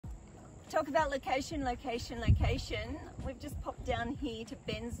Talk about location, location, location. We've just popped down here to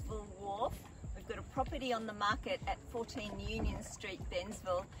Bensville Wharf. We've got a property on the market at 14 Union Street,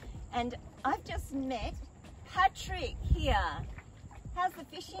 Bensville. And I've just met Patrick here. How's the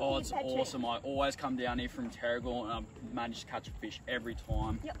fishing here, it's Patrick? awesome. I always come down here from Terrigal and I've managed to catch a fish every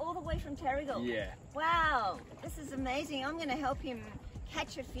time. You're all the way from Terrigal? Yeah. Wow, this is amazing. I'm going to help him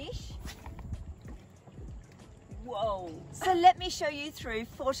catch a fish. Whoa. So let me show you through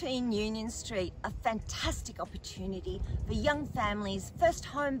 14 Union Street, a fantastic opportunity for young families, first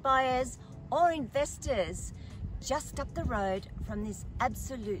home buyers or investors, just up the road from this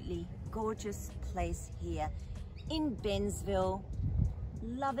absolutely gorgeous place here in Bensville.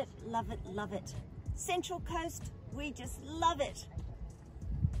 Love it, love it, love it. Central Coast, we just love it.